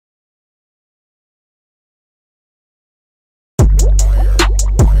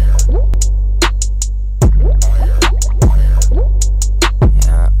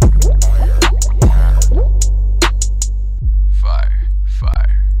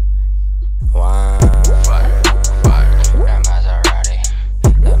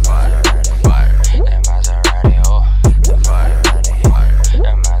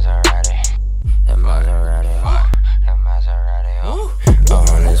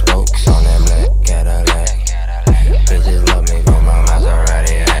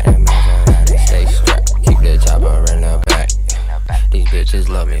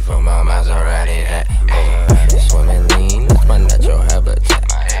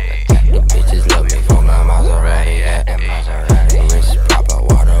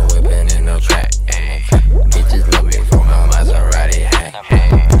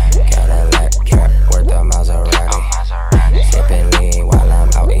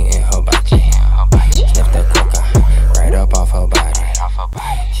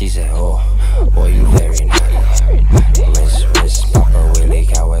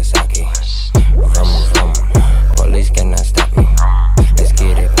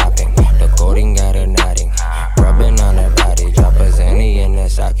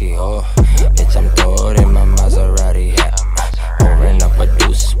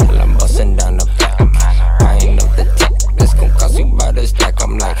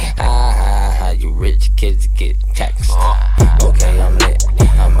I'm like, you rich kids get taxed. Okay, I'm lit,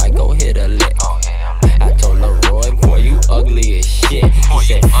 I might go hit a lick. I told Leroy, boy, you ugly as shit. He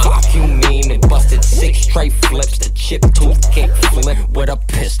said, fuck you mean, and busted 6 straight flips. The chip tooth kick flip with a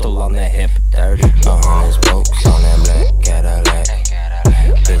pistol on the hip. Dirty. 100 spokes on that black Cadillac.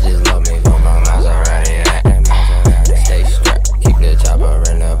 Bitches love me for my Maserati. Stay strapped, keep the chopper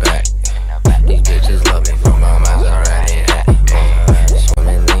in the back. These bitches love me for my Maserati.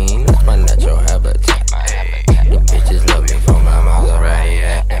 Swimming lean, that's my natural habitat. These bitches love me for my Maserati.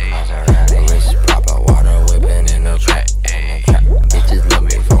 Wrist proper, water whipping in the track. Bitches love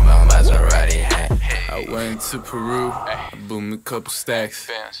me for my Maserati. I went to Peru, I boomed a couple stacks.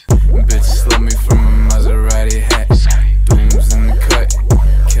 Bitches love me for my Maserati hat. Dooms in the cut,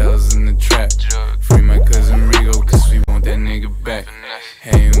 Kells in the trap. Free my cousin Rigo, cause we want that nigga back.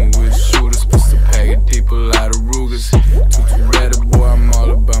 Hanging with shooters, pistol pack a deep, a lot of Rugers. Tutu Redder, boy, I'm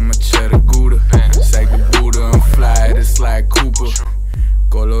all about my cheddar Gouda. Sack the Buddha, I'm fly, it's like Cooper.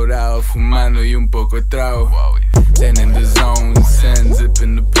 Colorado, fumando y un poco de trago. Then in the zone, sand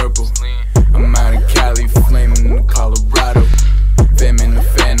zipping the purple. I'm out in Cali, flaming in Colorado. Fam in the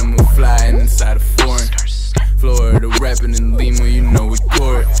Phantom, I'm flying inside a foreign. Florida rapping in Lima, you know we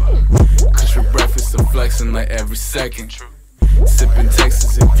pour it. Cause for breakfast I'm flexing like every second. Sipping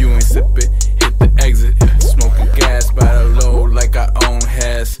Texas, if you ain't sip it, hit the exit. Smoking gas by the load like I own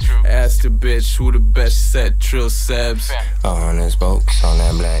Hess. Asked the bitch who the best, she said Trill Sebs. 100 spokes on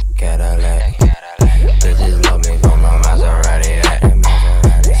that black Cadillac. Bitches love me for my